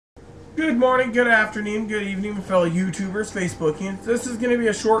Good morning, good afternoon, good evening, fellow YouTubers, Facebookians. This is going to be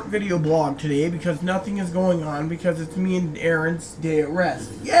a short video blog today because nothing is going on because it's me and Aaron's day of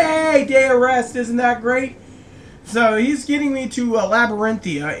rest. Yay! Day of rest, isn't that great? So he's getting me to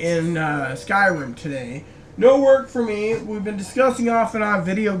Labyrinthia in Skyrim today. No work for me. We've been discussing off and on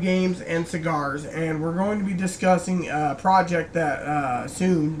video games and cigars, and we're going to be discussing a project that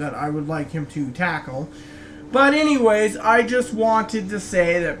soon that I would like him to tackle. But anyways, I just wanted to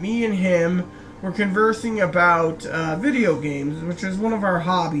say that me and him were conversing about video games, which is one of our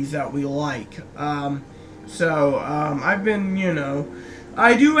hobbies that we like. I've been,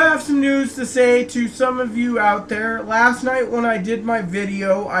 I do have some news to say to some of you out there. Last night when I did my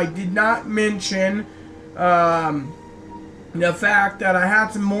video, I did not mention the fact that I had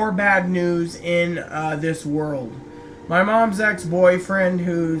some more bad news in this world. My mom's ex-boyfriend,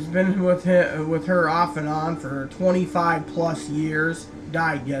 who's been with her off and on for 25 plus years,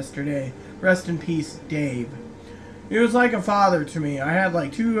 died yesterday. Rest in peace, Dave. He was like a father to me. I had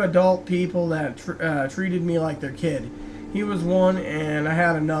like two adult people that treated me like their kid. He was one, and I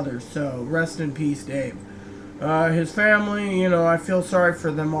had another. So rest in peace, Dave. His family, I feel sorry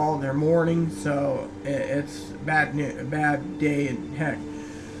for them all. They're mourning, so it's bad day and heck.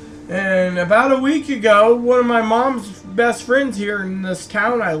 And about a week ago, one of my mom's best friends here in this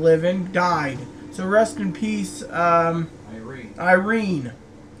town I live in died. So rest in peace, Irene. And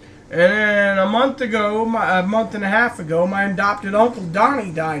then a month and a half ago, my adopted uncle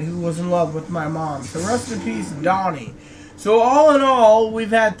Donnie died, who was in love with my mom. So rest in peace, Donnie. So all in all,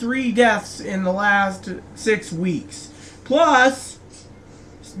 we've had 3 deaths in the last 6 weeks. Plus,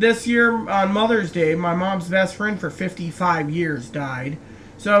 this year on Mother's Day, my mom's best friend for 55 years died.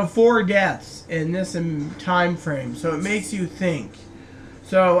 So 4 deaths in this time frame. So it makes you think.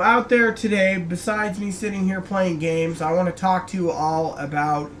 So out there today, besides me sitting here playing games, I want to talk to you all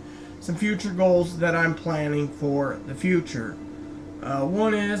about some future goals that I'm planning for the future.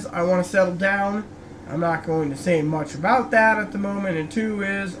 One is I want to settle down. I'm not going to say much about that at the moment. And 2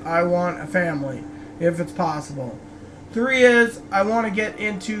 is I want a family, if it's possible. 3 is I want to get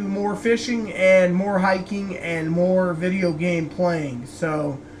into more fishing and more hiking and more video game playing.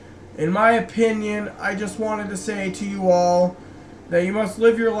 So, in my opinion, I just wanted to say to you all that you must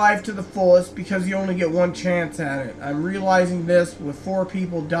live your life to the fullest because you only get one chance at it. I'm realizing this with 4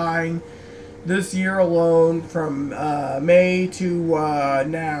 people dying this year alone from May to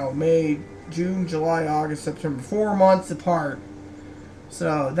now. May, June, July, August, September. 4 months apart.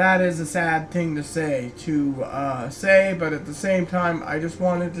 So that is a sad thing to say, but at the same time, I just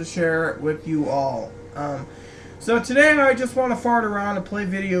wanted to share it with you all. So today I just want to fart around and play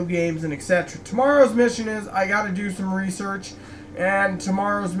video games and etc. Tomorrow's mission is I got to do some research, and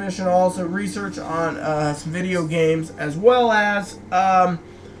tomorrow's mission also research on some video games, as well as go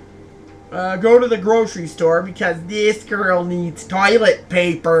to the grocery store because this girl needs toilet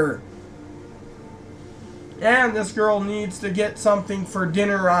paper. And this girl needs to get something for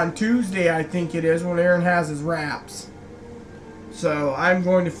dinner on Tuesday, I think it is, when Aaron has his wraps. So I'm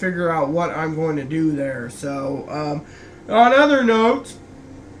going to figure out what I'm going to do there. So on other notes,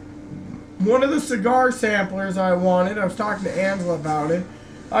 one of the cigar samplers I wanted, I was talking to Angela about it.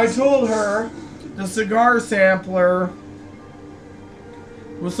 I told her the cigar sampler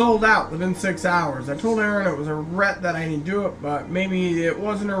was sold out within 6 hours. I told Aaron it was a regret that I didn't do it, but maybe it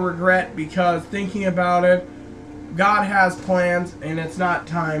wasn't a regret because thinking about it, God has plans, and it's not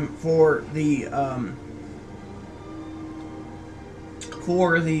time for the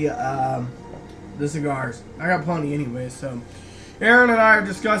cigars. I got plenty anyway. So Aaron and I are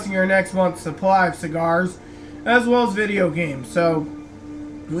discussing our next month's supply of cigars, as well as video games. So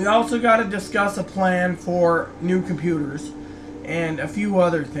we also got to discuss a plan for new computers and a few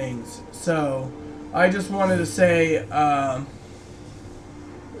other things. So I just wanted to say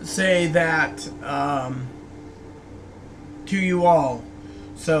that to you all.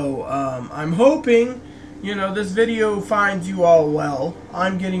 So I'm hoping this video finds you all well.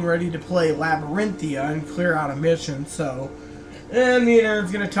 I'm getting ready to play Labyrinthia and clear out a mission. So, and me and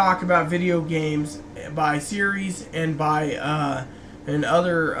Aaron's gonna talk about video games by series and by and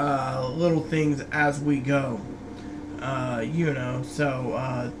other little things as we go.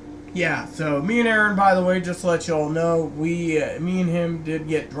 Yeah, so me and Aaron, by the way, just to let you all know, me and him did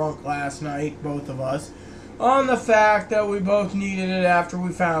get drunk last night, both of us, on the fact that we both needed it after we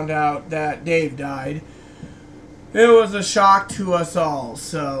found out that Dave died. It was a shock to us all,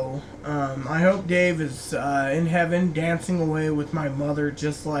 so I hope Dave is in heaven dancing away with my mother,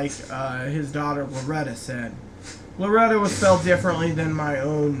 just like his daughter Loretta said. Loretta was spelled differently than my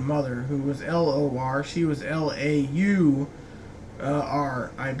own mother, who was L-O-R. She was L-A-U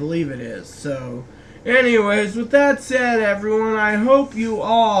are. I believe it is. So, anyways, with that said, everyone, I hope you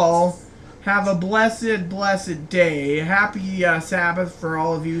all have a blessed day. Happy Sabbath for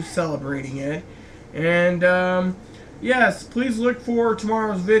all of you celebrating it. And, yes, please look for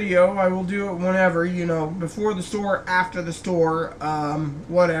tomorrow's video. I will do it whenever, you know, before the store, after the store,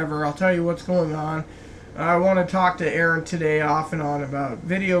 whatever. I'll tell you what's going on. I want to talk to Aaron today off and on about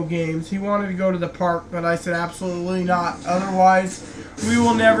video games. He wanted to go to the park, but I said absolutely not. Otherwise, we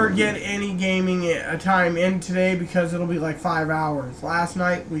will never get any gaming time in today because it'll be like 5 hours. Last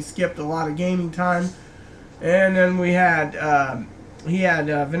night, we skipped a lot of gaming time. And then we had, he had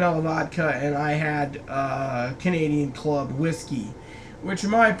vanilla vodka and I had Canadian Club whiskey. Which,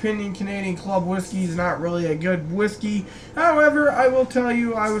 in my opinion, Canadian Club whiskey is not really a good whiskey. However, I will tell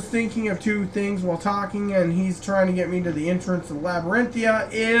you, I was thinking of two things while talking, and he's trying to get me to the entrance of Labyrinthia,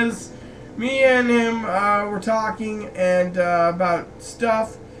 is me and him were talking and about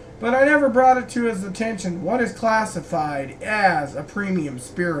stuff, but I never brought it to his attention. What is classified as a premium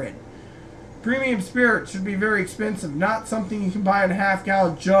spirit? Premium spirit should be very expensive, not something you can buy in a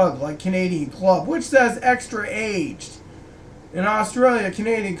half-gallon jug like Canadian Club, which says extra aged. In Australia,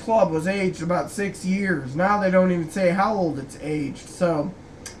 Canadian Club was aged about 6 years. Now they don't even say how old it's aged, so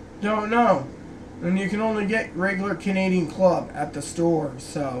don't know. And you can only get regular Canadian Club at the store,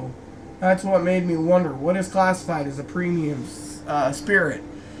 so that's what made me wonder, what is classified as a premium spirit?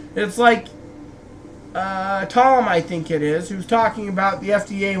 It's like Tom, I think it is, who's talking about the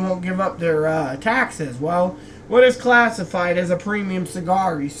FDA won't give up their taxes. Well, what is classified as a premium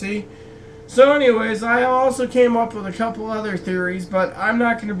cigar, you see? So anyways, I also came up with a couple other theories, but I'm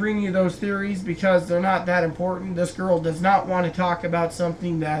not going to bring you those theories because they're not that important. This girl does not want to talk about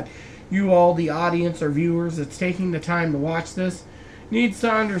something that you all, the audience or viewers that's taking the time to watch this, needs to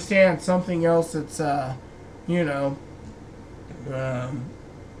understand something else that's, you know,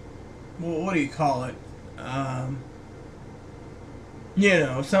 what do you call it? You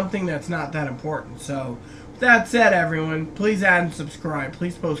know, something that's not that important. So, that said, everyone, please add and subscribe.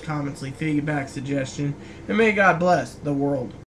 Please post comments, leave feedback, suggestion, and may God bless the world.